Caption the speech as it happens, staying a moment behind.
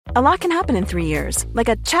A lot can happen in 3 years, like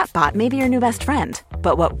a chatbot may be your new best friend.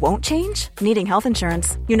 But what won't change? Needing health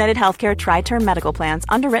insurance. United Healthcare Tri-Term Medical Plans,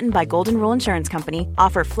 underwritten by Golden Rule Insurance Company,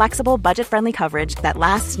 offer flexible, budget-friendly coverage that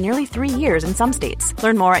lasts nearly 3 years in some states.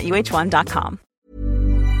 Learn more at uh1.com.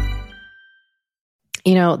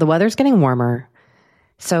 You know, the weather's getting warmer,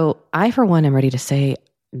 so I, for one, am ready to say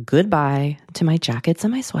goodbye to my jackets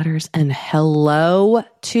and my sweaters and hello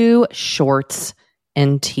to shorts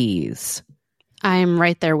and tees. I'm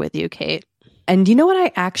right there with you, Kate. And you know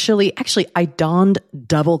what? I donned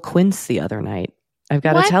double quince the other night. I've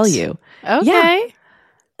got to tell you. Okay. Yeah.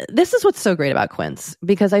 This is what's so great about quince,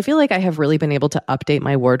 because I feel like I have really been able to update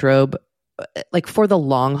my wardrobe like for the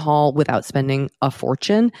long haul without spending a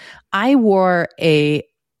fortune. I wore a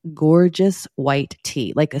gorgeous white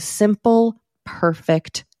tee, like a simple,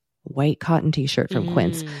 perfect white cotton t-shirt from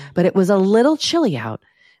Quince, but it was a little chilly out.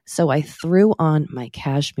 So I threw on my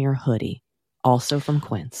cashmere hoodie, also from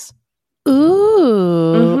Quince.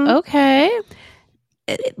 Ooh, okay.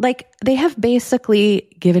 Like, they have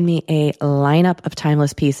basically given me a lineup of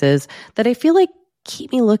timeless pieces that I feel like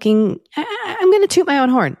keep me looking, I'm going to toot my own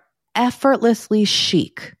horn, effortlessly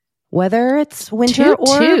chic, whether it's winter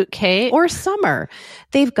or summer.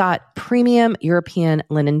 They've got premium European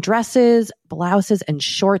linen dresses, blouses, and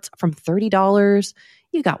shorts from $30.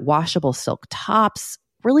 You got washable silk tops,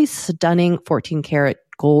 really stunning 14 karat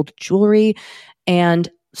gold jewelry, and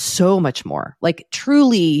so much more. Like,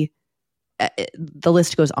 truly, the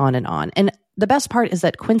list goes on and on. And the best part is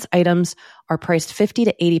that Quince items are priced 50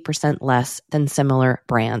 to 80% less than similar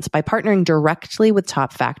brands. By partnering directly with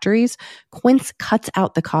top factories, Quince cuts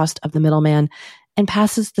out the cost of the middleman and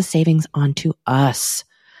passes the savings on to us.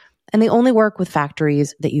 And they only work with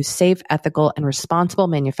factories that use safe, ethical, and responsible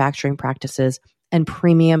manufacturing practices and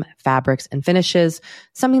premium fabrics and finishes,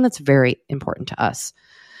 something that's very important to us.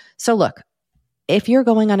 So look, if you're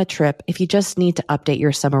going on a trip, if you just need to update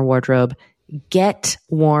your summer wardrobe, get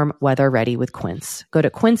warm weather ready with Quince. Go to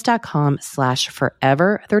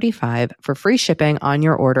quince.com/forever35 for free shipping on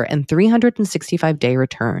your order and 365-day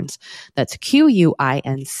returns. That's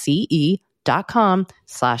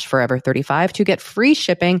QUINCE.com/forever35 to get free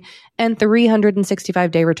shipping and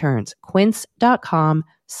 365-day returns.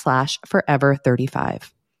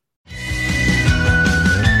 Quince.com/forever35.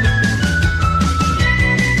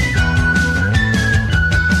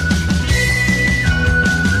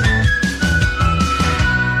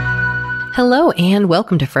 Hello and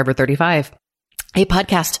welcome to Forever 35, a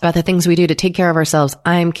podcast about the things we do to take care of ourselves.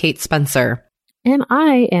 I'm Kate Spencer. And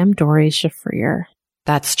I am Dory Shafrir.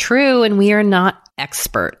 That's true, and we are not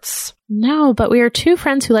experts. No, but we are two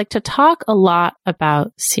friends who like to talk a lot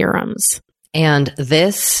about serums. And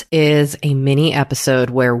this is a mini episode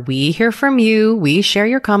where we hear from you, we share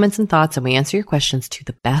your comments and thoughts, and we answer your questions to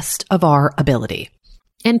the best of our ability.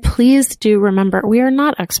 And please do remember, we are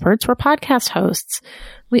not experts, we're podcast hosts.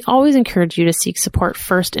 We always encourage you to seek support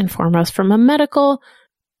first and foremost from a medical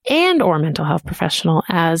and or mental health professional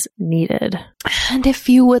as needed. And if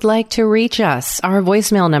you would like to reach us, our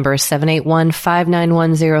voicemail number is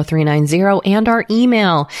 781-591-0390, and our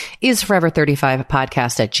email is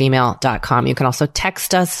forever35podcast@gmail.com. You can also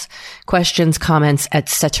text us questions, comments,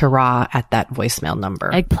 etc. at that voicemail number.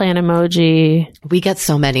 Eggplant emoji. We get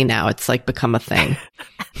so many now, it's like become a thing.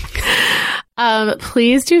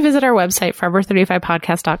 Please do visit our website,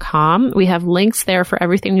 forever35podcast.com. We have links there for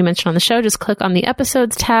everything we mentioned on the show. Just click on the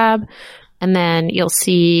episodes tab, and then you'll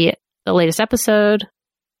see the latest episode.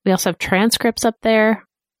 We also have transcripts up there.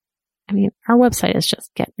 I mean, our website is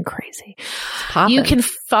just getting crazy. You can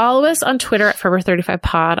follow us on Twitter at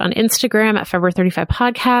Forever35Pod, on Instagram at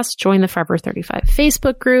Forever35Podcast. Join the Forever 35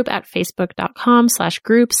 Facebook group at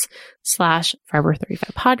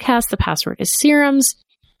facebook.com/groups/Forever35Podcast. The password is serums.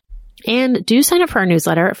 And do sign up for our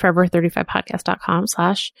newsletter at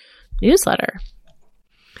forever35podcast.com/newsletter.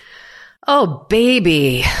 Oh,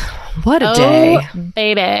 baby. What a day. Oh,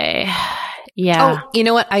 baby. Yeah. Oh, you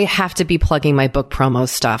know what? I have to be plugging my book promo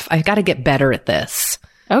stuff. I got to get better at this.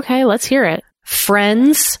 Okay, let's hear it.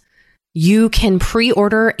 Friends, you can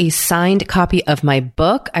pre-order a signed copy of my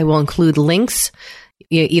book. I will include links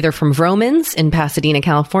either from Vroman's in Pasadena,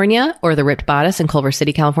 California, or the Ripped Bodice in Culver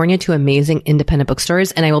City, California, to amazing independent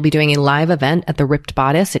bookstores. And I will be doing a live event at the Ripped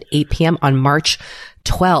Bodice at 8 p.m. on March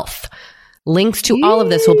 12th. Links to all of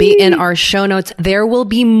this will be in our show notes. There will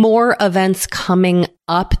be more events coming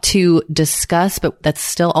up to discuss, but that's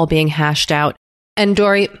still all being hashed out. And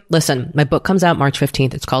Dory, listen, my book comes out March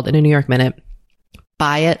 15th. It's called In a New York Minute.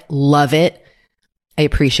 Buy it. Love it. I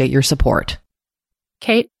appreciate your support.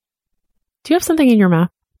 Kate, do you have something in your mouth?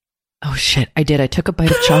 Oh shit, I did. I took a bite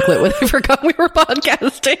of chocolate when I forgot we were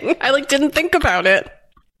podcasting. I didn't think about it.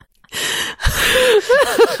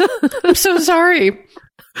 I'm so sorry.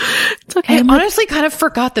 It's okay. I honestly kind of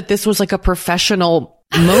forgot that this was like a professional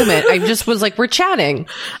moment. I just was like, we're chatting.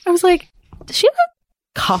 I was like, does she have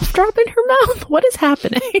a cough drop in her mouth? What is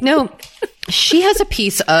happening? No, she has a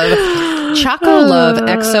piece of Choco Love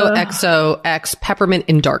XOXOX peppermint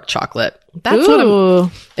in dark chocolate. That's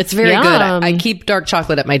what it's very Yum. good. I keep dark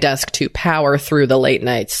chocolate at my desk to power through the late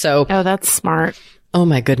nights. So, Oh, that's smart. oh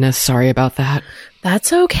my goodness, sorry about that.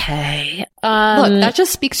 That's okay. Look, that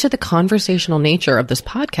just speaks to the conversational nature of this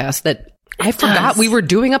podcast that I forgot we were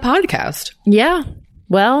doing a podcast. Yeah.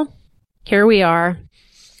 Well, here we are.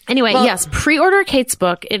 Anyway, yes, pre-order Kate's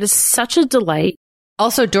book. It is such a delight.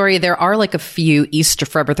 Also, Dory, there are like a few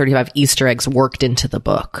Forever 35 Easter eggs worked into the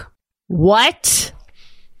book. What?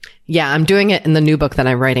 Yeah, I'm doing it in the new book that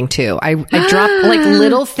I'm writing too. I drop like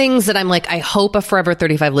little things that I'm like, I hope a Forever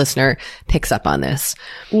 35 listener picks up on this.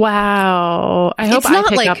 Wow. I hope I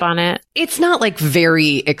pick up on it. It's not like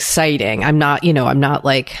very exciting. I'm not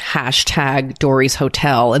like hashtag Dory's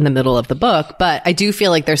Hotel in the middle of the book, but I do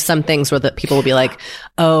feel like there's some things where that people will be like,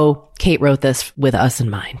 oh, Kate wrote this with us in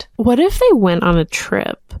mind. What if they went on a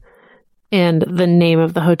trip and the name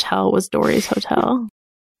of the hotel was Dory's Hotel?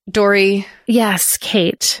 Dory. Yes,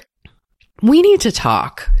 Kate. We need to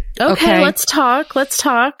talk. Okay, let's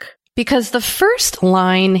talk. Because the first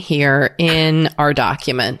line here in our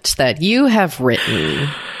document that you have written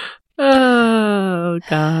oh,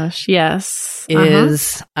 gosh. Yes.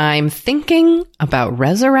 is I'm thinking about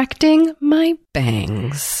resurrecting my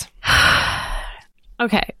bangs.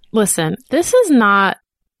 Okay, listen, this is not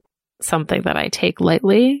something that I take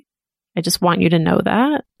lightly. I just want you to know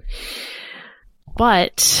that.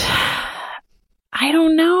 But I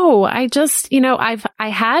don't know. I just, I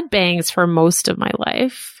had bangs for most of my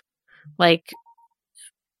life. Like,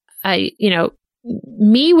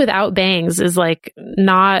 me without bangs is like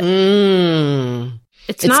not,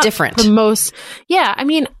 it's not different for most. Yeah. I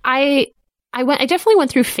mean, I definitely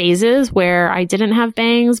went through phases where I didn't have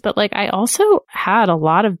bangs, but like I also had a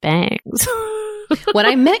lot of bangs. When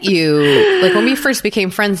I met you, like when we first became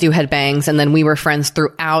friends, you had bangs, and then we were friends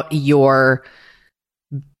throughout your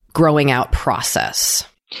growing out process.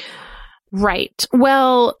 Right.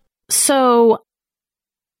 Well, so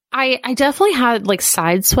I definitely had like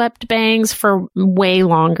sideswept bangs for way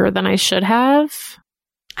longer than I should have.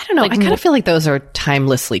 I don't know. Like, I kind of feel like those are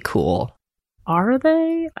timelessly cool. Are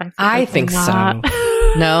they? I think so.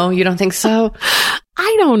 No, you don't think so?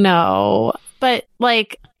 I don't know. But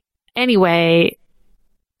like, anyway,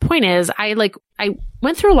 point is, I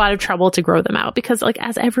went through a lot of trouble to grow them out because, like,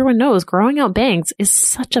 as everyone knows, growing out bangs is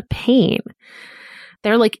such a pain.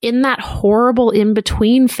 They're like in that horrible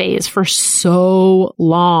in-between phase for so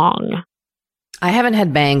long. I haven't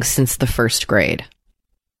had bangs since the first grade.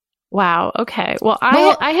 Wow. Okay. Well,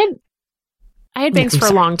 I had bangs for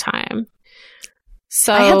a long time.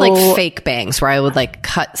 So I had like fake bangs where I would like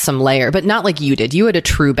cut some layer, but not like you did. You had a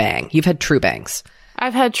true bang. You've had true bangs.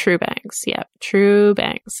 I've had true bangs. Yeah, true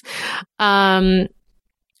bangs.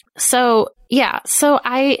 So yeah, so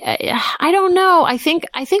I don't know. I think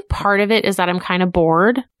part of it is that I'm kind of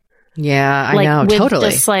bored. Yeah, I know, with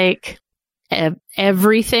totally. Just like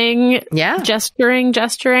everything. Yeah, gesturing.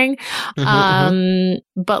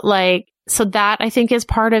 But like, so that I think is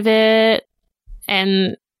part of it,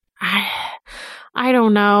 and I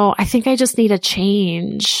don't know. I think I just need a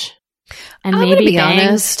change, and maybe bangs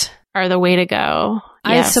honest, are the way to go.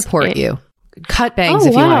 I support you. Cut bangs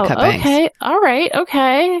if you want to cut bangs. Okay. All right.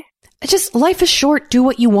 Okay. Just life is short. Do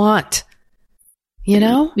what you want. You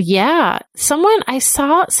know? Yeah. I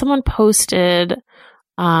saw someone posted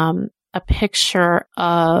a picture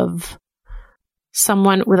of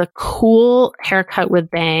someone with a cool haircut with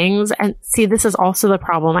bangs. And see, this is also the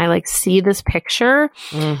problem. I like see this picture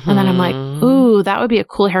and then I'm like, ooh, that would be a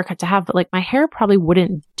cool haircut to have. But like my hair probably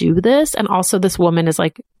wouldn't do this. And also this woman is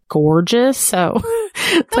like gorgeous. So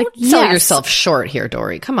it's like, sell yourself short here,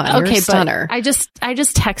 Dory. Come on. You're a stunner. I just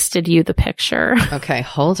texted you the picture. Okay.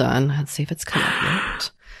 Hold on. Let's see if it's coming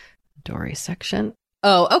out. Dory section.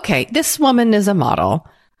 Oh, okay. This woman is a model.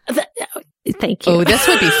 Thank you. Oh, this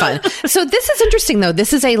would be fun. So this is interesting, though.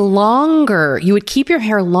 This is you would keep your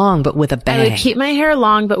hair long, but with a bang. I would keep my hair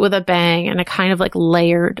long, but with a bang and a kind of like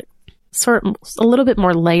layered, a little bit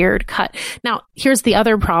more layered cut. Now, here's the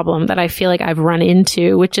other problem that I feel like I've run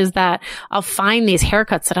into, which is that I'll find these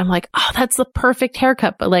haircuts that I'm like, oh, that's the perfect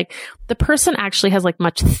haircut. But like the person actually has like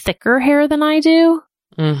much thicker hair than I do.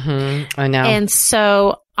 Mm-hmm. I know. And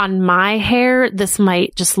so on my hair, this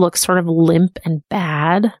might just look sort of limp and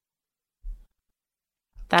bad.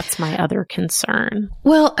 That's my other concern.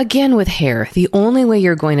 Well, again, with hair, the only way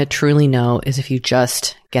you're going to truly know is if you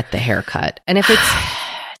just get the haircut. And if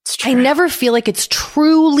it's I never feel like it's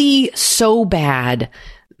truly so bad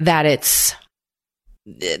that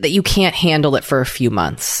you can't handle it for a few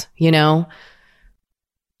months, you know?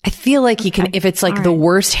 I feel like you can, if it's like the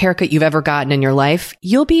worst haircut you've ever gotten in your life,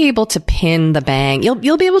 you'll be able to pin the bang.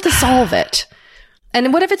 You'll be able to solve it.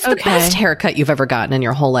 And what if it's the best haircut you've ever gotten in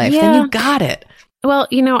your whole life? Then you got it. Well,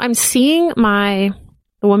 you know, I'm seeing the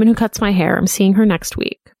woman who cuts my hair. I'm seeing her next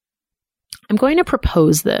week. I'm going to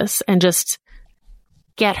propose this and just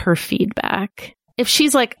get her feedback. If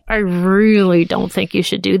she's like, I really don't think you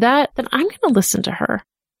should do that, then I'm going to listen to her.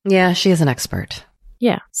 Yeah, she is an expert.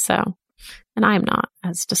 Yeah, so, and I'm not,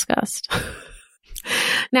 as discussed.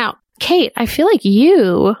 Now, Kate, I feel like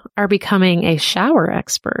you are becoming a shower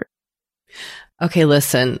expert. Okay,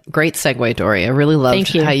 listen, great segue, Dory. I really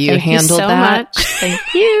loved how you Thank handled you so that. Much.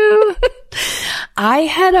 Thank you. I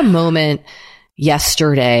had a moment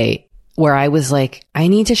yesterday where I was like, I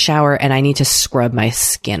need to shower and I need to scrub my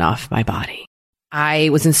skin off my body. I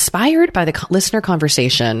was inspired by the listener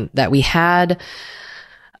conversation that we had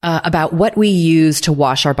about what we use to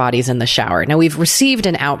wash our bodies in the shower. Now, we've received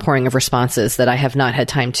an outpouring of responses that I have not had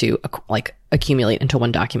time to accumulate into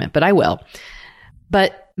one document, but I will.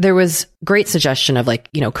 But there was great suggestion of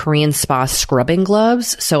Korean spa scrubbing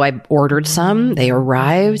gloves. So I ordered some, they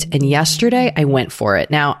arrived, and yesterday I went for it.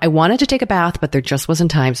 Now I wanted to take a bath, but there just wasn't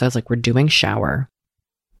time. So I was like, we're doing shower.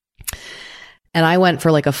 And I went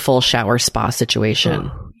for a full shower spa situation.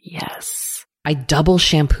 Oh, yes. I double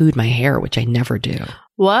shampooed my hair, which I never do.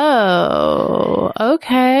 Whoa.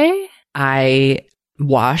 Okay. I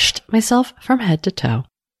washed myself from head to toe.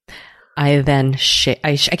 I then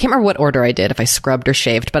I can't remember what order I did, if I scrubbed or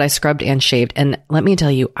shaved, but I scrubbed and shaved. And let me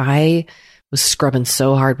tell you, I was scrubbing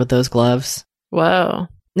so hard with those gloves. Whoa.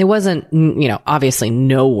 It wasn't, obviously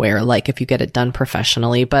nowhere like if you get it done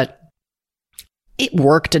professionally, but it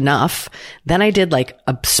worked enough. Then I did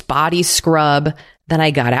a spotty scrub. Then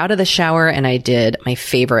I got out of the shower and I did my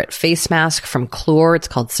favorite face mask from Clore. It's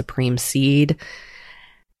called Supreme Seed.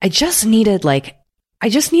 I just needed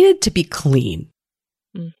to be clean.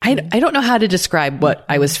 I don't know how to describe what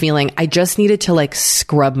I was feeling. I just needed to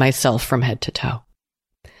scrub myself from head to toe.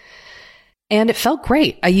 And it felt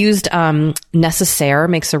great. I used Necessaire,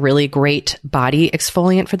 makes a really great body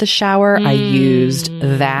exfoliant for the shower. I used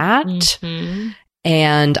that. Mm-hmm.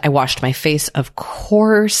 And I washed my face, of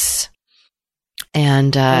course.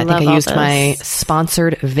 And I think I used my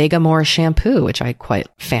sponsored Vegamore shampoo, which I quite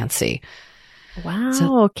fancy. Wow.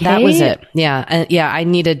 So okay. That was it. Yeah. I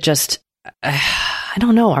needed just... I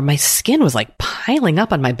don't know. My skin was piling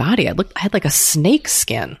up on my body. I had a snake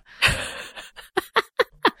skin.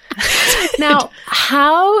 Now,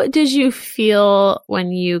 how did you feel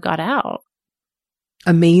when you got out?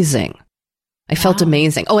 Amazing. I felt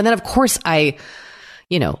amazing. Oh, and then of course I,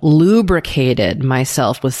 lubricated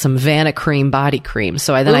myself with some Vanicream body cream.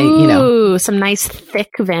 So some nice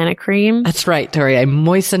thick Vanicream. That's right, Tori. I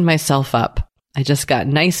moistened myself up. I just got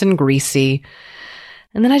nice and greasy.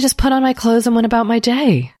 And then I just put on my clothes and went about my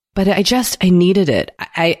day. But I needed it.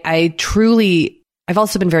 I've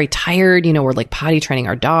also been very tired. We're potty training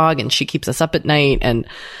our dog and she keeps us up at night. And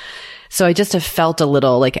so I just have felt a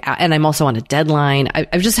little and I'm also on a deadline.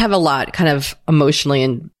 I just have a lot kind of emotionally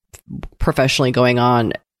and professionally going on.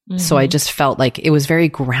 Mm-hmm. So I just felt like it was very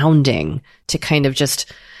grounding to kind of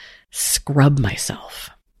just scrub myself.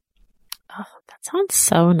 Oh, that sounds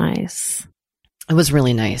so nice. It was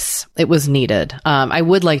really nice. It was needed. I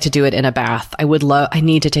would like to do it in a bath. I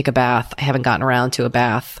need to take a bath. I haven't gotten around to a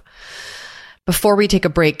bath. Before we take a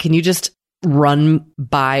break, can you just run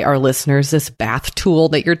by our listeners this bath tool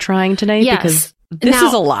that you're trying tonight? Yes. Because this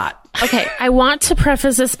is a lot. Okay. I want to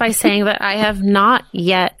preface this by saying that I have not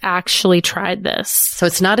yet actually tried this. So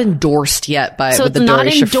it's not endorsed yet so with it's the not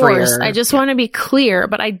Dory endorsed. Shafrir. I just want to be clear,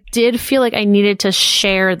 but I did feel like I needed to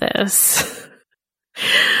share this.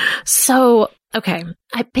 So, okay.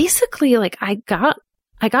 I basically I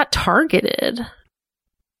got targeted.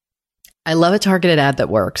 I love a targeted ad that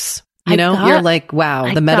works. You're like,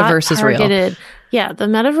 wow, the metaverse is real. Yeah, the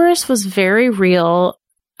metaverse was very real.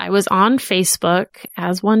 I was on Facebook,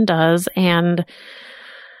 as one does, and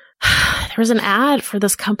there was an ad for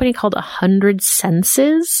this company called 100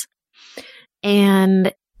 Senses.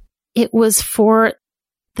 And it was for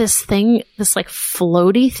this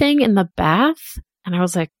floaty thing in the bath. And I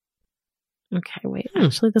was like, okay, wait,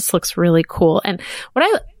 actually this looks really cool. And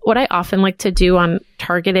what I often like to do on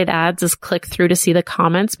targeted ads is click through to see the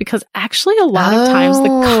comments, because actually a lot of times the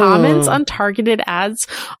comments on targeted ads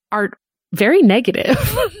are very negative.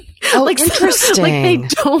 Oh, like, interesting. Like they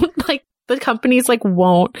don't, like the companies like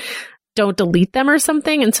don't delete them or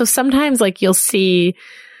something. And so sometimes like you'll see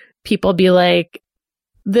people be like,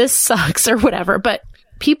 this sucks or whatever, but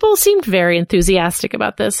people seemed very enthusiastic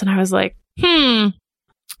about this. And I was like,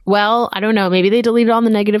 well, I don't know. Maybe they deleted all the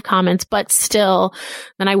negative comments, but still.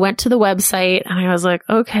 Then I went to the website and I was like,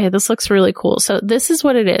 okay, this looks really cool. So this is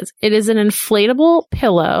what it is. It is an inflatable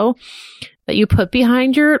pillow that you put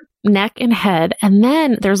behind your neck and head. And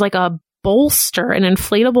then there's like a bolster, an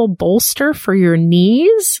inflatable bolster for your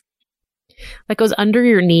knees that goes under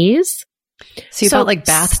your knees. So you felt like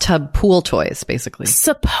bathtub pool toys, basically.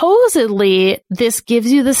 Supposedly, this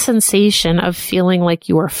gives you the sensation of feeling like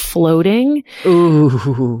you are floating.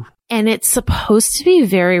 Ooh. And it's supposed to be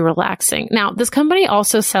very relaxing. Now, this company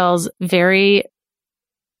also sells very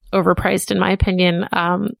overpriced, in my opinion,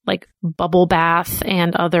 like bubble bath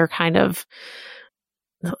and other kind of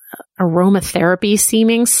aromatherapy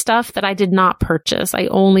seeming stuff that I did not purchase. I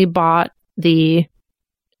only bought the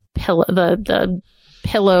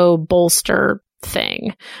pillow bolster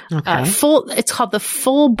thing. Okay. It's called the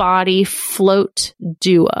Full Body Float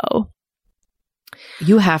Duo.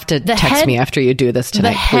 You have to text me after you do this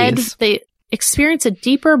tonight, please. They experience a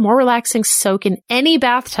deeper, more relaxing soak in any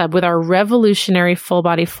bathtub with our revolutionary Full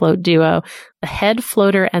Body Float Duo, the Head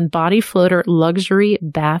Floater and Body Floater luxury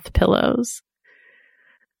bath pillows.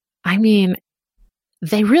 I mean,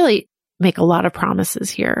 they really make a lot of promises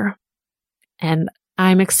here, and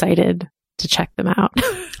I'm excited to check them out.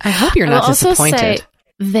 I hope you're not disappointed.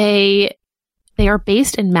 They are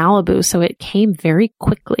based in Malibu, so it came very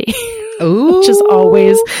quickly. Ooh. Which is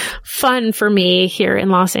always fun for me here in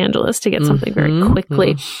Los Angeles to get something very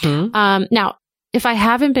quickly. Now, if I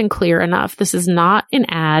haven't been clear enough, this is not an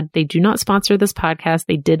ad. They do not sponsor this podcast.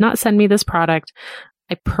 They did not send me this product.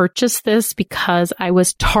 I purchased this because I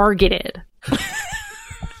was targeted.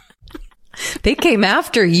 They came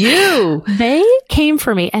after you. They came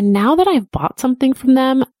for me. And now that I've bought something from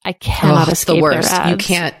them, I cannot escape the worst. their ads. You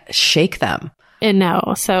can't shake them. And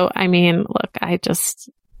no. So, I mean, look,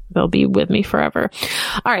 they'll be with me forever.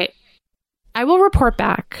 All right. I will report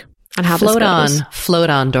back on how this goes. Float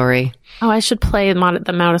on, Dory. Oh, I should play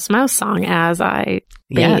the Modest Mouse song as I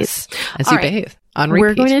bathe. Yes, as you bathe on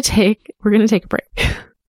repeat. We're going to take a break.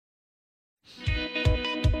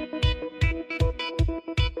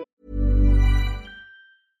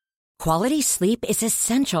 Quality sleep is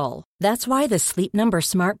essential. That's why the Sleep Number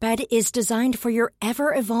Smart Bed is designed for your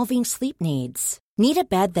ever-evolving sleep needs. Need a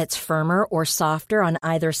bed that's firmer or softer on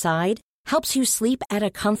either side? Helps you sleep at a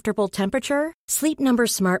comfortable temperature? Sleep Number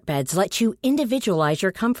Smart Beds let you individualize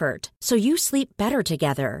your comfort, so you sleep better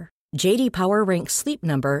together. J.D. Power ranks Sleep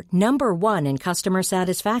Number number 1 in customer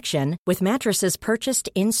satisfaction with mattresses purchased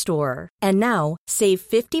in-store. And now, save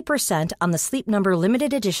 50% on the Sleep Number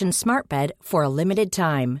Limited Edition Smart Bed for a limited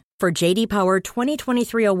time. For J.D. Power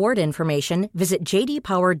 2023 award information, visit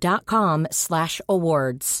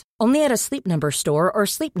jdpower.com/awards. Only at a Sleep Number store or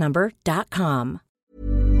sleepnumber.com.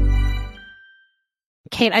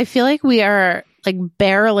 Kate, I feel like we are like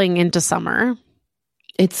barreling into summer.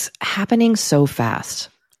 It's happening so fast.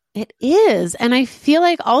 It is. And I feel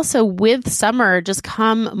like also with summer just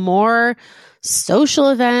come more social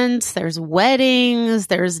events. There's weddings,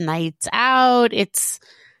 there's nights out, it's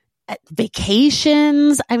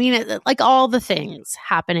vacations. I mean, like all the things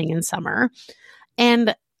happening in summer.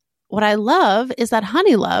 And what I love is that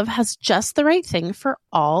Honeylove has just the right thing for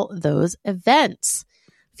all those events.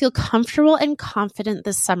 Feel comfortable and confident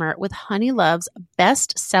this summer with Honeylove's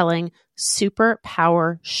best-selling Super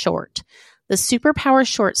Power Short. The Super Power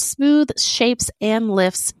Short smooths, shapes, and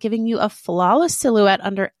lifts, giving you a flawless silhouette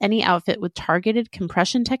under any outfit with targeted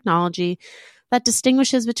compression technology that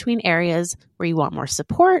distinguishes between areas where you want more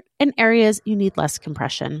support and areas you need less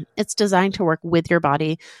compression. It's designed to work with your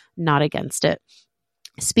body, not against it.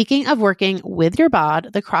 Speaking of working with your bod,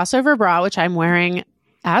 the crossover bra, which I'm wearing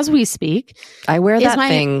as we speak. I wear that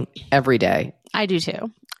thing every day. I do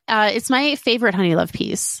too. It's my favorite Honeylove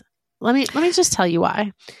piece. Let me just tell you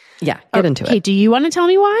why. Yeah, get into it. Okay, do you want to tell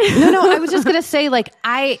me why? No, I was just going to say, like,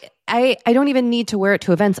 I don't even need to wear it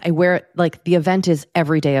to events. I wear it, like, the event is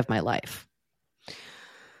every day of my life.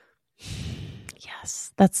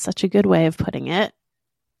 Yes, that's such a good way of putting it.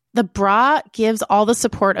 The bra gives all the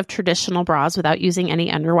support of traditional bras without using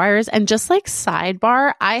any underwires. And just like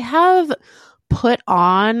sidebar, I have put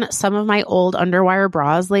on some of my old underwire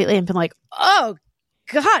bras lately and been like, oh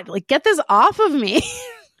God, like get this off of me.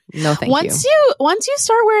 No, thank once you. Once you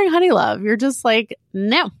start wearing Honeylove, you're just like,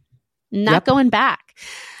 no, not going back.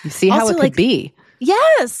 You see how also, it could be.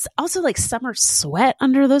 Yes. Also, like summer sweat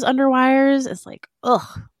under those underwires is like,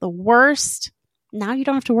 the worst. Now you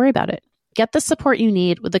don't have to worry about it. Get the support you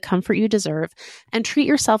need with the comfort you deserve and treat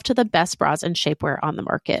yourself to the best bras and shapewear on the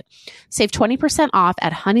market. Save 20% off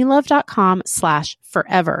at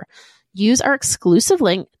honeylove.com/forever. Use our exclusive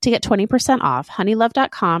link to get 20% off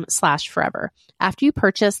honeylove.com/forever. After you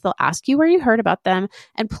purchase, they'll ask you where you heard about them,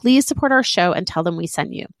 and please support our show and tell them we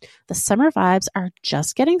sent you. The summer vibes are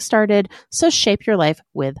just getting started, so shape your life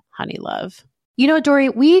with Honeylove. You know, Doree,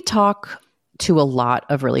 we talk to a lot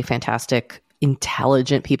of really fantastic,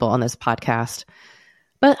 intelligent people on this podcast,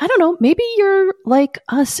 but I don't know, maybe you're like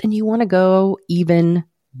us and you want to go even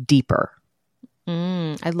deeper.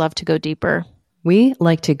 I'd love to go deeper. We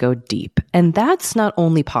like to go deep, and that's not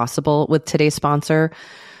only possible with today's sponsor,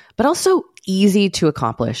 but also easy to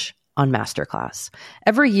accomplish on Masterclass.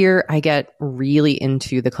 Every year I get really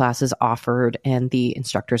into the classes offered and the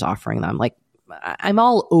instructors offering them. Like, I'm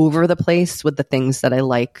all over the place with the things that I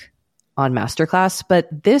like on Masterclass,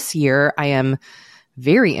 but this year I am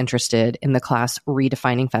very interested in the class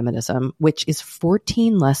Redefining Feminism, which is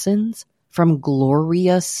 14 lessons from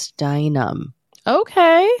Gloria Steinem.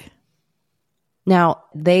 Okay. Now,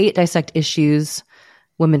 they dissect issues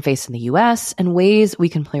women face in the U.S. and ways we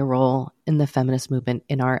can play a role in the feminist movement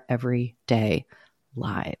in our everyday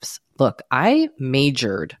lives. Look, I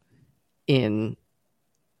majored in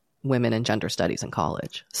women and gender studies in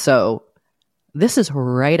college, so this is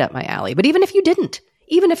right up my alley. But even if you didn't,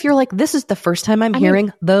 even if you're like, this is the first time I'm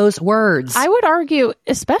hearing those words. I would argue,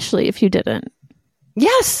 especially if you didn't.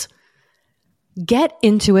 Yes. Get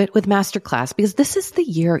into it with Masterclass, because this is the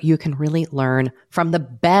year you can really learn from the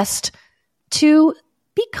best to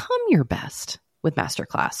become your best with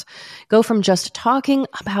Masterclass. Go from just talking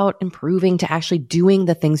about improving to actually doing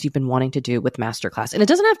the things you've been wanting to do with Masterclass. And it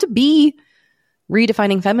doesn't have to be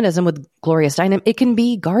redefining feminism with Gloria Steinem. It can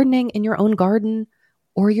be gardening in your own garden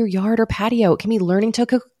or your yard or patio. It can be learning to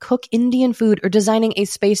cook Indian food or designing a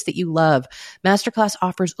space that you love. Masterclass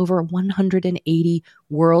offers over 180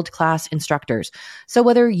 world-class instructors. So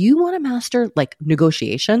whether you want to master like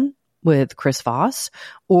negotiation with Chris Voss,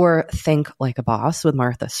 or think like a boss with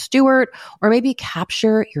Martha Stewart, or maybe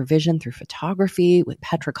capture your vision through photography with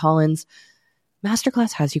Petra Collins,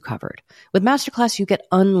 Masterclass has you covered. With Masterclass, you get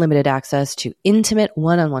unlimited access to intimate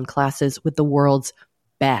one-on-one classes with the world's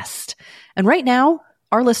best. And right now,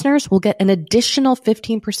 our listeners will get an additional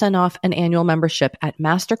 15% off an annual membership at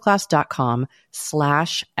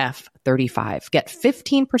masterclass.com/F35. Get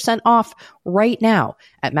 15% off right now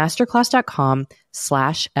at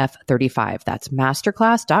masterclass.com/F35. That's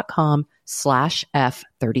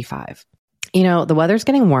masterclass.com/F35. You know, the weather's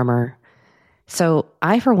getting warmer, so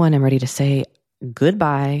I, for one, am ready to say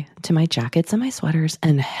goodbye to my jackets and my sweaters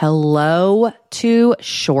and hello to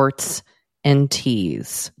shorts and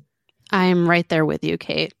tees. I'm right there with you,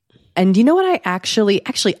 Kate. And you know what? I actually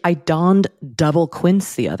donned double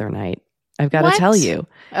quince the other night. I've got to tell you.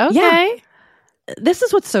 Okay. Yeah. This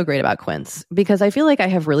is what's so great about quince, because I feel like I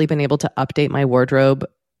have really been able to update my wardrobe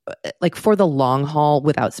like for the long haul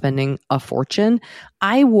without spending a fortune.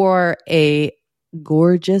 I wore a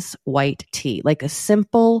gorgeous white tee, like a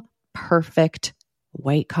simple, perfect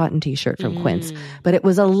white cotton t-shirt from Quince, but it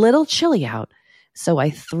was a little chilly out. So I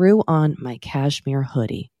threw on my cashmere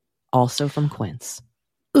hoodie, also from Quince.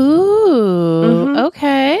 Ooh,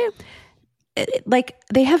 okay. Like,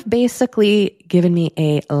 they have basically given me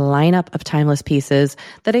a lineup of timeless pieces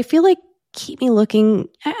that I feel like keep me looking,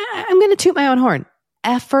 I'm going to toot my own horn,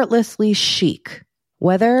 effortlessly chic.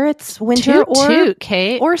 Whether it's winter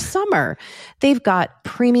or summer. They've got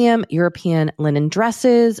premium European linen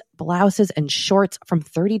dresses, blouses, and shorts from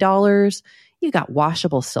 $30. You got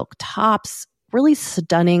washable silk tops, really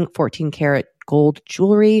stunning 14-karat gold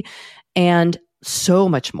jewelry, and so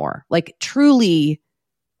much more. Like, truly,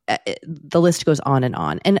 the list goes on and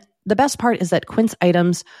on. And the best part is that Quince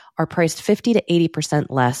items are priced 50 to 80%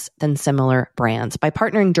 less than similar brands. By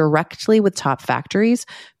partnering directly with top factories,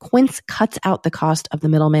 Quince cuts out the cost of the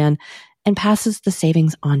middleman and passes the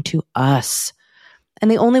savings on to us.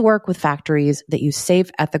 And they only work with factories that use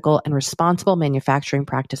safe, ethical, and responsible manufacturing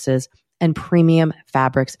practices and premium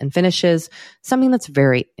fabrics and finishes, something that's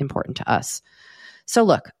very important to us. So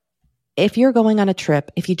look, if you're going on a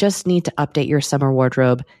trip, if you just need to update your summer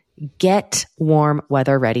wardrobe, get warm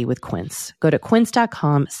weather ready with Quince. Go to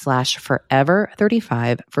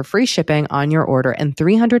quince.com/forever35 for free shipping on your order and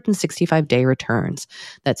 365-day returns.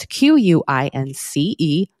 That's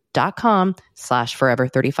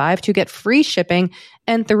QUINCE.com/forever35 to get free shipping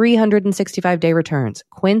and 365-day returns.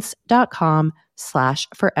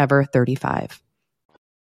 Quince.com/forever35.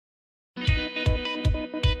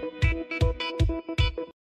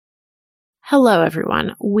 Hello,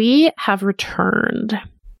 everyone. We have returned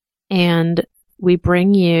and we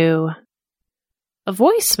bring you a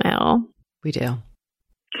voicemail. We do.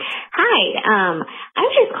 Hi. I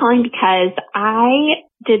was just calling because I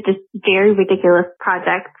did this very ridiculous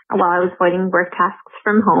project while I was avoiding work tasks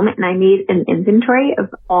from home, and I made an inventory of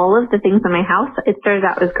all of the things in my house. It started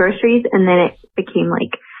out as groceries, and then it became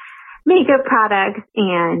like makeup products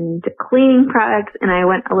and cleaning products, and I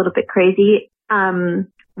went a little bit crazy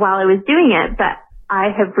while I was doing it, but I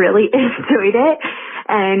have really enjoyed it,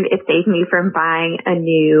 and it saved me from buying a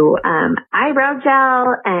new eyebrow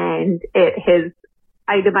gel, and it has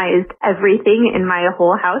itemized everything in my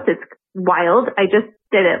whole house. It's wild. I just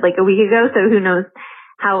did it like a week ago, so who knows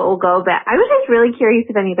how it will go, but I was just really curious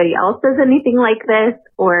if anybody else does anything like this,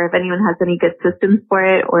 or if anyone has any good systems for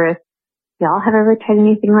it, or if y'all have ever tried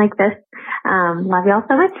anything like this. Love y'all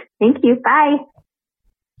so much. Thank you. Bye.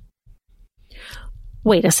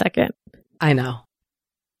 Wait a second. I know.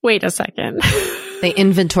 Wait a second. They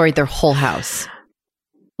inventoried their whole house.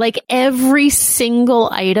 Like every single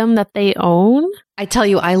item that they own? I tell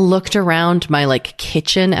you, I looked around my like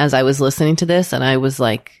kitchen as I was listening to this, and I was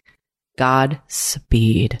like,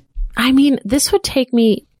 Godspeed. I mean, this would take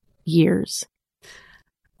me years.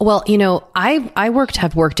 Well, you know, I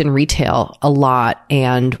have worked in retail a lot,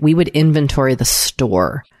 and we would inventory the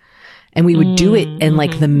store, and we would do it in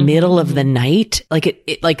like the middle of the night. Like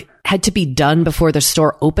it like had to be done before the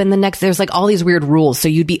store opened the next. There's like all these weird rules. So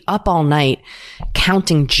you'd be up all night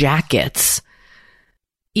counting jackets.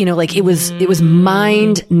 You know, like it was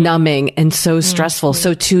mind numbing and so stressful.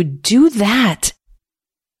 So to do that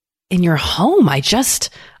in your home, I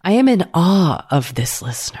am in awe of this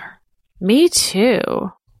listener. Me too.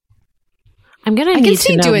 I'm going to need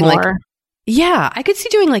to know more. Like, yeah, I could see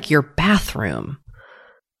doing like your bathroom.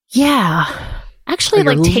 Yeah. Actually,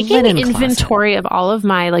 like taking inventory of all of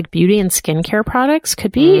my like beauty and skincare products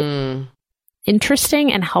could be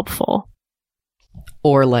interesting and helpful.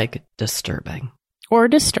 Or like disturbing.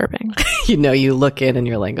 You know, you look in and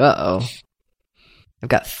you're like, uh-oh. I've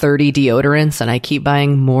got 30 deodorants and I keep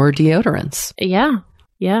buying more deodorants. Yeah.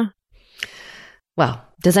 Yeah. Well,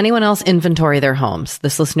 does anyone else inventory their homes?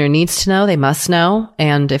 This listener needs to know. They must know.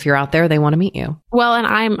 And if you're out there, they want to meet you. Well, and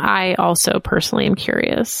I also personally am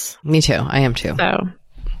curious. Me too. I am too. So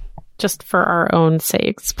just for our own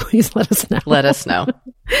sakes, please let us know. Let us know.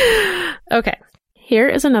 Okay. Here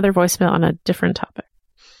is another voicemail on a different topic.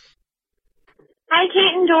 Hi,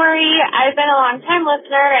 Kate and Dory. I've been a long-time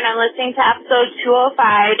listener, and I'm listening to episode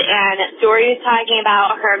 205, and Dory is talking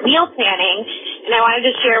about her meal planning, and I wanted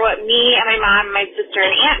to share what me and my mom, my sister,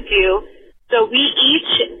 and aunt do. So we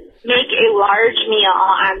each make a large meal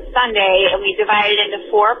on Sunday, and we divide it into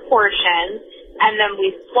 4 portions, and then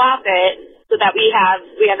we swap it so that we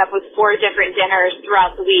end up with 4 different dinners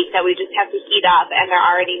throughout the week that we just have to heat up, and they're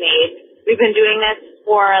already made. We've been doing this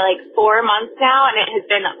for like 4 months now, and it has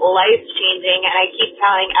been life-changing, and I keep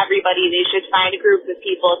telling everybody they should find a group of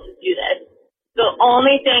people to do this. The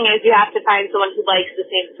only thing is you have to find someone who likes the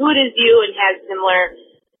same food as you and has similar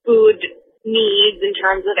food needs in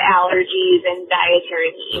terms of allergies and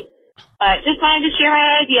dietary needs. But just wanted to share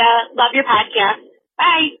my idea. Love your podcast.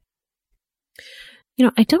 Bye. You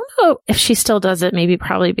know, I don't know if she still does it, maybe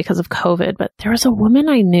probably because of COVID, but there was a woman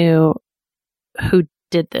I knew who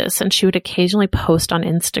did this, and she would occasionally post on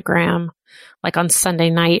Instagram, like on Sunday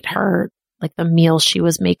night, her, like the meal she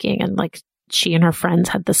was making, and like she and her friends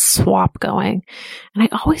had this swap going. And I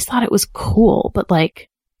always thought it was cool, but like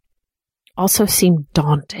also seemed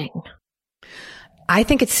daunting. I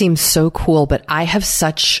think it seems so cool, but I have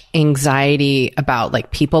such anxiety about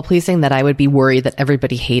like people pleasing that I would be worried that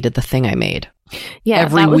everybody hated the thing I made. Yeah.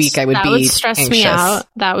 Every week I would be anxious.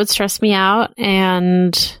 That would stress me out.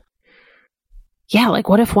 And yeah, like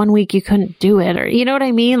what if one week you couldn't do it, or you know what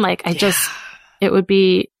I mean? Like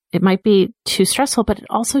it might be too stressful, but it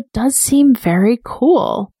also does seem very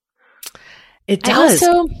cool. It does.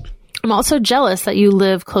 I'm also jealous that you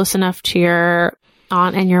live close enough to your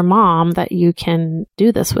aunt and your mom that you can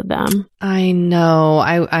do this with them. I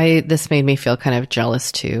know. This made me feel kind of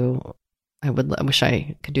jealous too. I wish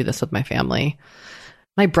I could do this with my family.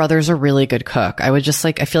 My brother's a really good cook. I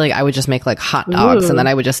feel like I would just make like hot dogs. Ooh. And then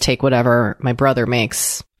I would just take whatever my brother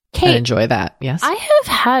makes and enjoy that. Yes. I have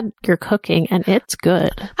had your cooking and it's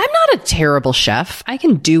good. I'm not a terrible chef. I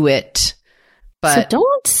can do it. But so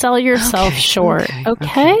don't sell yourself short.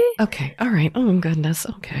 Okay. Okay. All right. Oh goodness.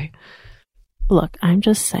 Okay. Look, I'm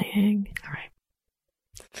just saying. All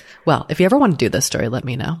right. Well, if you ever want to do this story, let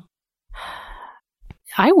me know.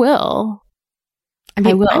 I will. I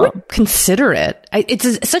mean, will. I would consider it.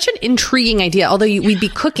 It's such an intriguing idea. Although we'd be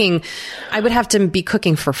cooking, I would have to be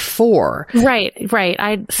cooking for 4. Right.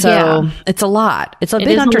 It's a lot. It's a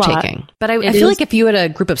big undertaking. But I feel like if you had a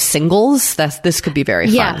group of singles, this could be very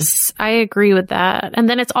fun. Yes, I agree with that. And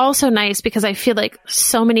then it's also nice because I feel like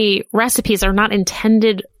so many recipes are not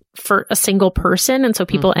intended for a single person. And so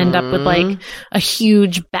people end up with like a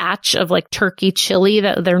huge batch of like turkey chili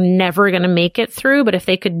that they're never going to make it through. But if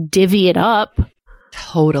they could divvy it up.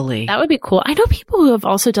 Totally. That would be cool. I know people who have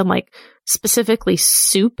also done like specifically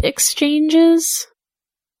soup exchanges.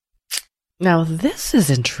 Now this is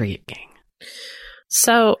intriguing.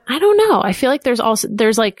 So I don't know. I feel like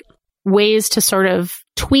there's like ways to sort of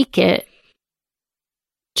tweak it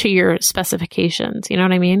to your specifications. You know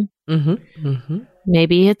what I mean? Mm-hmm. Mm-hmm.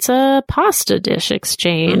 Maybe it's a pasta dish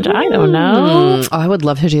exchange. I don't know. Oh, I would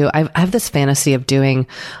love to do. I have this fantasy of doing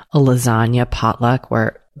a lasagna potluck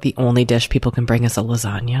where the only dish people can bring is a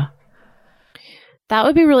lasagna. That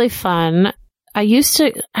would be really fun. I used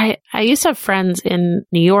to have friends in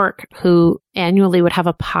New York who annually would have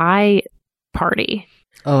a pie party.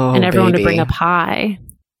 Oh, and everyone baby. would bring a pie. I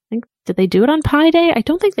think, did they do it on Pie Day? I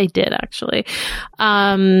don't think they did, actually.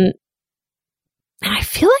 And I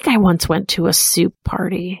feel like I once went to a soup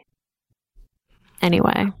party.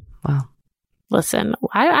 Anyway. Wow. Listen,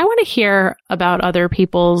 I want to hear about other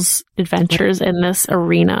people's adventures in this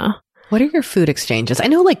arena. What are your food exchanges? I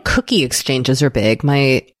know like cookie exchanges are big.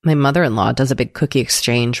 My mother-in-law does a big cookie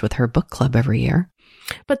exchange with her book club every year.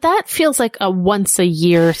 But that feels like a once a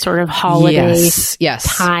year sort of holiday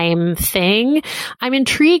yes. time thing. I'm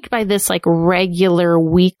intrigued by this like regular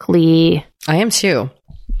weekly I am too.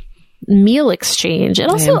 meal exchange. It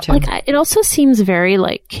also seems very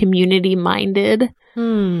like community minded.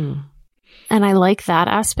 And I like that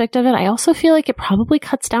aspect of it. I also feel like it probably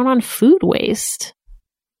cuts down on food waste.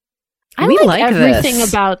 I like everything this.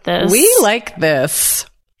 About this. We like this.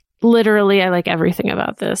 Literally, I like everything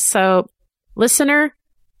about this. So, listener,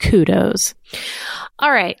 kudos.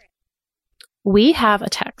 All right. We have a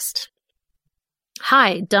text.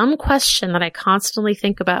 Hi, dumb question that I constantly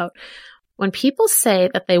think about. When people say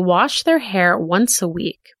that they wash their hair once a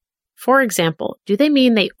week, for example, do they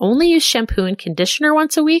mean they only use shampoo and conditioner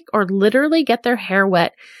once a week or literally get their hair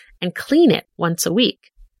wet and clean it once a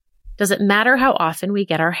week? Does it matter how often we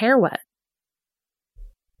get our hair wet?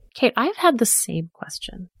 Kate, I've had the same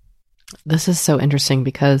question. This is so interesting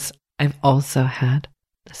because I've also had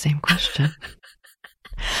the same question.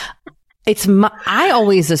 I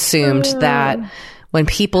always assumed that when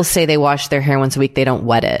people say they wash their hair once a week, they don't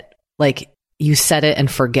wet it. Like you set it and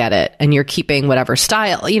forget it and you're keeping whatever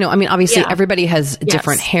style, I mean, obviously everybody has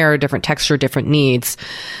different hair, different texture, different needs,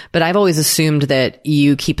 but I've always assumed that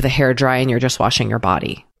you keep the hair dry and you're just washing your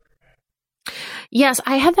body. Yes,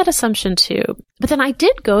 I had that assumption too. But then I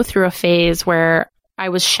did go through a phase where I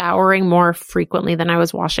was showering more frequently than I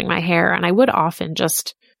was washing my hair. And I would often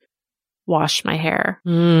just wash my hair.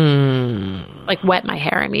 Like wet my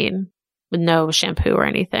hair, I mean, with no shampoo or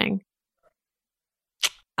anything.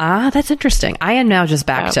 That's interesting. I am now just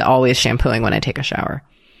back to always shampooing when I take a shower.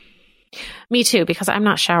 Me too, because I'm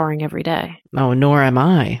not showering every day. Oh, nor am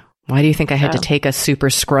I. Why do you think I had to take a super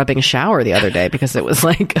scrubbing shower the other day? Because it was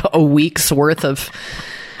like a week's worth of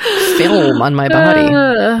film on my body.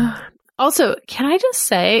 Also, can I just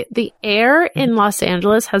say the air in Los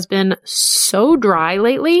Angeles has been so dry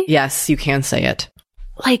lately? Yes, you can say it.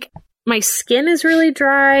 Like my skin is really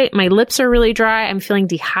dry. My lips are really dry. I'm feeling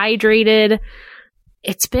dehydrated.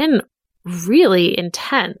 It's been really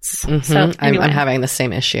intense. So anyway, I'm having the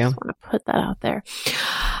same issue. I just want to put that out there.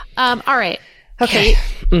 All right. Okay.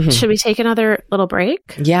 Should we take another little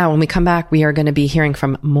break? Yeah. When we come back, we are going to be hearing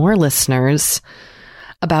from more listeners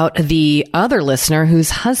about the other listener whose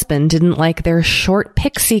husband didn't like their short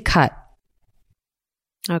pixie cut.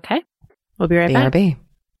 Okay. We'll be right back. BRB.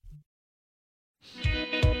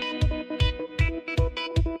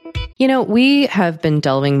 We have been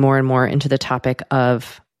delving more and more into the topic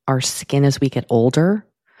of our skin as we get older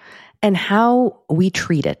and how we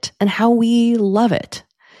treat it and how we love it.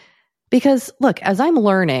 Because look, as I'm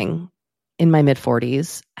learning in my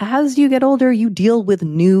mid-40s, as you get older, you deal with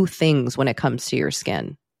new things when it comes to your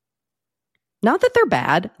skin. Not that they're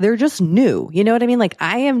bad, they're just new. You know what I mean? Like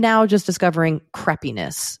I am now just discovering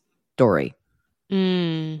crepiness, Dory.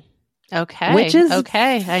 Okay. Which is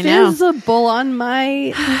I know. visible on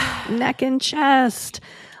my neck and chest.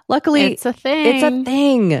 Luckily, it's a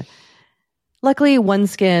thing. Luckily,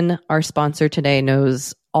 OneSkin, our sponsor today,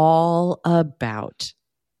 knows all about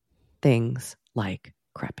things like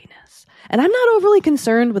crappiness. And I'm not overly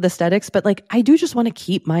concerned with aesthetics, but like I do just want to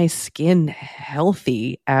keep my skin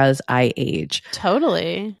healthy as I age.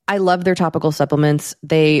 Totally. I love their topical supplements.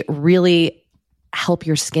 They really help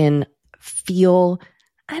your skin feel,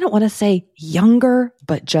 I don't want to say younger,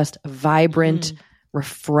 but just vibrant,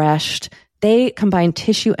 refreshed. They combine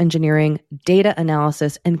tissue engineering, data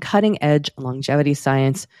analysis, and cutting edge longevity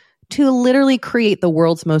science to literally create the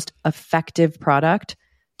world's most effective product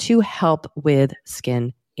to help with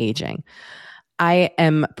skin aging. I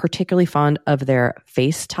am particularly fond of their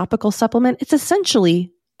face topical supplement. It's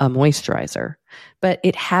essentially a moisturizer, but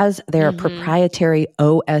it has their proprietary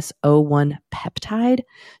OS01 peptide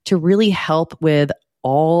to really help with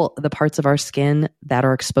all the parts of our skin that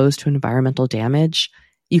are exposed to environmental damage.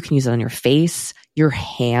 You can use it on your face, your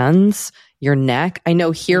hands, your neck. I know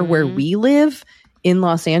here where we live in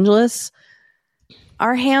Los Angeles,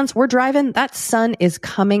 our hands, we're driving, that sun is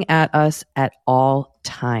coming at us at all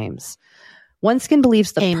times. OneSkin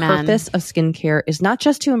believes the purpose of skincare is not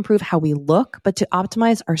just to improve how we look, but to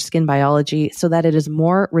optimize our skin biology so that it is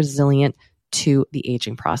more resilient to the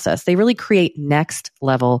aging process. They really create next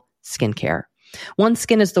level skincare.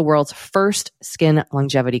 OneSkin is the world's first skin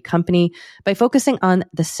longevity company. By focusing on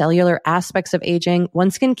the cellular aspects of aging,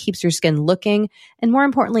 OneSkin keeps your skin looking and, more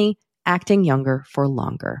importantly, acting younger for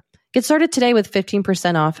longer. Get started today with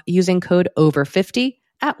 15% off using code OVER50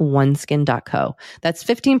 at oneskin.co. That's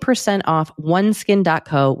 15% off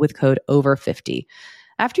oneskin.co with code OVER50.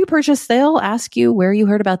 After you purchase, they'll ask you where you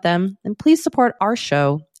heard about them, and please support our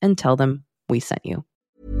show and tell them we sent you.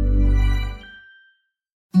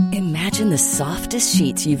 Imagine the softest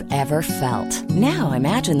sheets you've ever felt. Now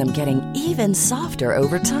imagine them getting even softer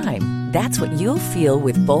over time. That's what you'll feel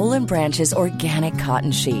with Boll & Branch's organic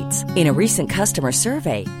cotton sheets. In a recent customer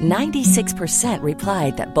survey, 96%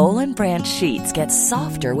 replied that Boll & Branch sheets get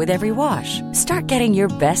softer with every wash. Start getting your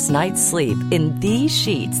best night's sleep in these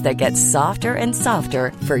sheets that get softer and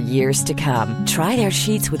softer for years to come. Try their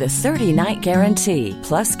sheets with a 30-night guarantee.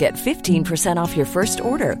 Plus, get 15% off your first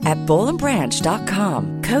order at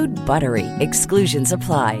bollandbranch.com. Code BUTTERY. Exclusions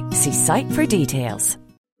apply. See site for details.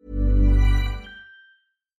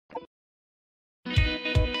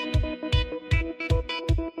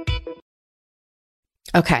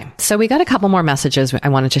 Okay, so we got a couple more messages I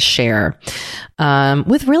wanted to share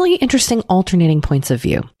with really interesting alternating points of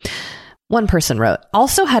view. One person wrote,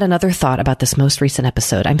 also had another thought about this most recent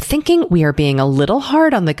episode. I'm thinking we are being a little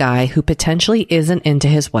hard on the guy who potentially isn't into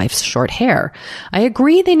his wife's short hair. I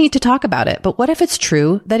agree they need to talk about it, but what if it's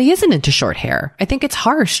true that he isn't into short hair? I think it's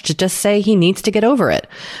harsh to just say he needs to get over it.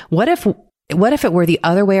 What if it were the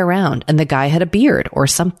other way around and the guy had a beard or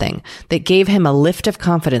something that gave him a lift of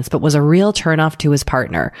confidence but was a real turnoff to his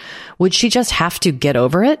partner? Would she just have to get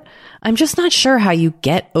over it? I'm just not sure how you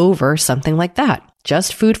get over something like that.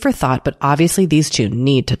 Just food for thought, but obviously these two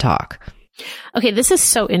need to talk. Okay, this is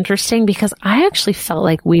so interesting because I actually felt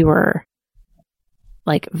like we were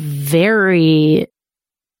like very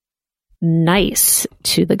nice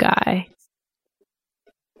to the guy.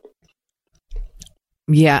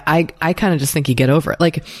 Yeah, I kind of just think you get over it.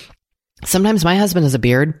 Like sometimes my husband has a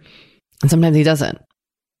beard and sometimes he doesn't.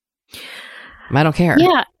 I don't care.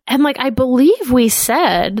 Yeah, and like I believe we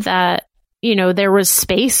said that, you know, there was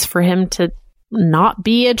space for him to not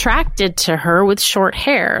be attracted to her with short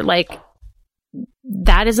hair. Like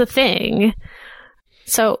that is a thing.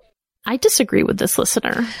 So I disagree with this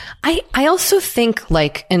listener. I also think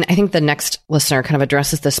like, and I think the next listener kind of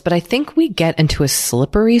addresses this, but I think we get into a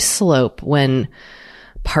slippery slope when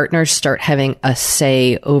partners start having a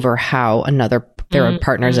say over how their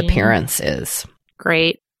partner's appearance is.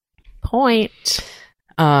 Great point.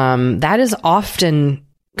 That is often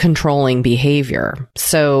controlling behavior.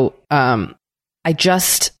 So,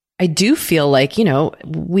 I do feel like, you know,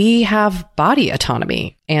 we have body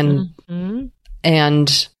autonomy and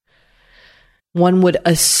one would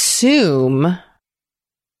assume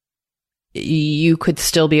you could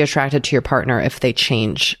still be attracted to your partner if they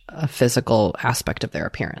change a physical aspect of their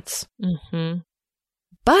appearance.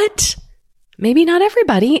 But maybe not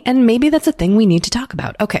everybody. And maybe that's a thing we need to talk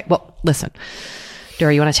about. Okay. Well, listen,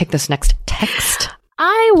 Dora, you want to take this next text?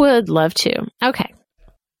 I would love to. Okay.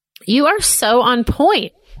 You are so on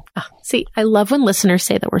point. Oh, see, I love when listeners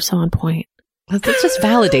say that we're so on point. That's just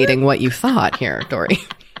validating what you thought here, Dory.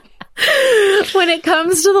 When it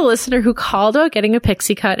comes to the listener who called about getting a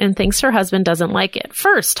pixie cut and thinks her husband doesn't like it,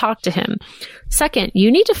 first, talk to him. Second,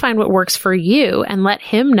 you need to find what works for you and let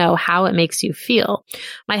him know how it makes you feel.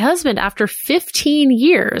 My husband, after 15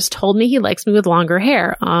 years, told me he likes me with longer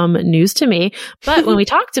hair. News to me. But when we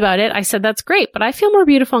talked about it, I said, that's great, but I feel more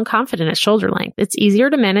beautiful and confident at shoulder length. It's easier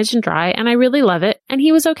to manage and dry, and I really love it. And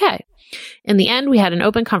he was okay. In the end, we had an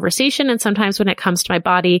open conversation, and sometimes when it comes to my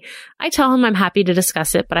body, I tell him I'm happy to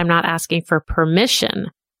discuss it, but I'm not asking for permission.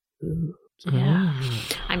 Ooh, yeah.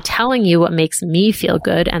 I'm telling you what makes me feel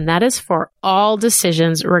good, and that is for all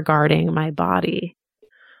decisions regarding my body.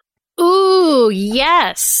 Ooh,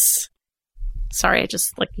 yes. Sorry, I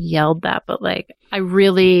just yelled that, but I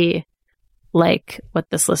really like what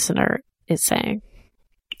this listener is saying.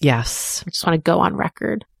 Yes. I just want to go on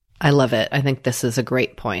record. I love it. I think this is a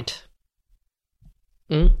great point.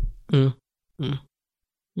 I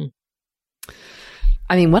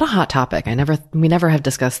mean, what a hot topic. We never have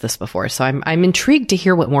discussed this before. So I'm intrigued to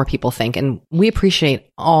hear what more people think, and we appreciate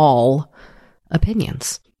all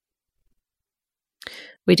opinions.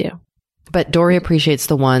 We do. But Dory appreciates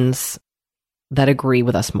the ones that agree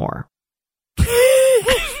with us more.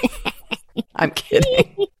 I'm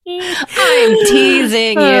kidding. I'm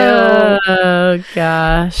teasing you. Oh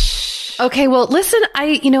gosh. Okay, well, listen,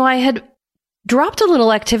 I had dropped a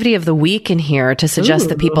little activity of the week in here to suggest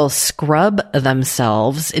that people scrub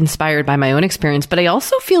themselves, inspired by my own experience. But I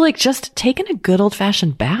also feel like just taking a good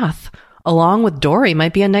old-fashioned bath along with Dory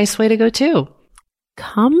might be a nice way to go, too.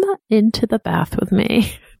 Come into the bath with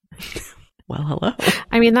me. Well, hello.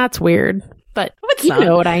 I mean, that's weird, but it's you not.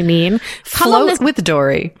 know what I mean. Float with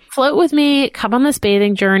Dory. Float with me. Come on this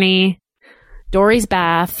bathing journey. Dory's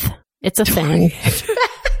bath. It's a thing.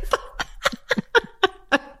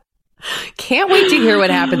 Can't wait to hear what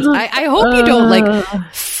happens. I hope you don't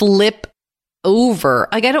flip over.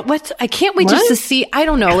 I can't wait just to see. I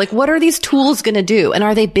don't know. What are these tools going to do? And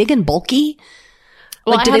are they big and bulky?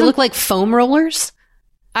 Well, do they look like foam rollers?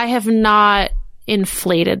 I have not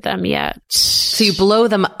inflated them yet. So you blow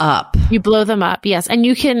them up. You blow them up, yes. And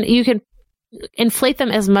you can inflate them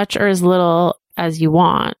as much or as little as you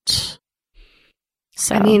want.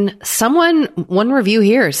 So I mean, one review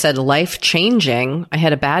here said life-changing. I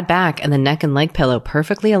had a bad back and the neck and leg pillow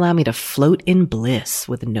perfectly allow me to float in bliss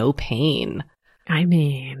with no pain. I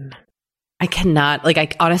mean, I cannot, I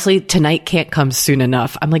honestly, tonight can't come soon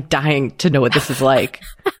enough. I'm dying to know what this is like.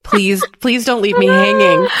 Please don't leave me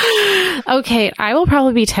hanging. Okay, I will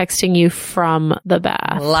probably be texting you from the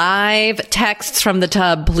bath. Live texts from the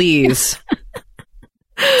tub, please.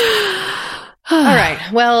 All right.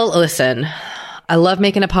 Well, listen, I love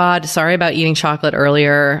making a pod. Sorry about eating chocolate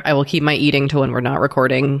earlier. I will keep my eating to when we're not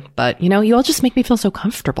recording. But, you all just make me feel so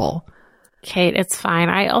comfortable. Kate, it's fine.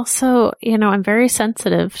 I also, I'm very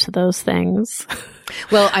sensitive to those things.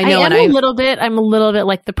 Well, I know. I'm a little bit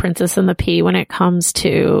like the Princess and the Pea when it comes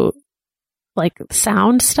to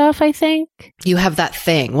sound stuff, I think. You have that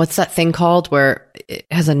thing. What's that thing called where it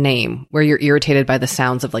has a name where you're irritated by the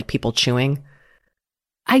sounds of people chewing?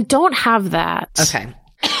 I don't have that. Okay.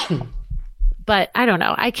 But I don't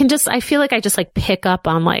know. I feel like I just pick up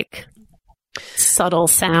on subtle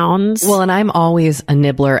sounds. Well, and I'm always a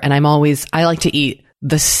nibbler, and I like to eat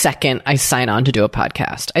the second I sign on to do a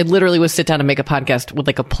podcast. I literally would sit down and make a podcast with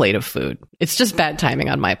a plate of food. It's just bad timing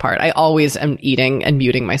on my part. I always am eating and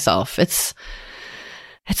muting myself. It's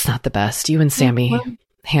not the best. You and Sammy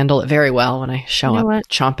handle it very well when I show up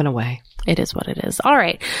chomping away. It is what it is. All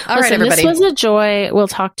right. All right, everybody. This was a joy. We'll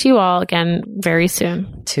talk to you all again very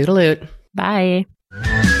soon. Toodaloot. Bye.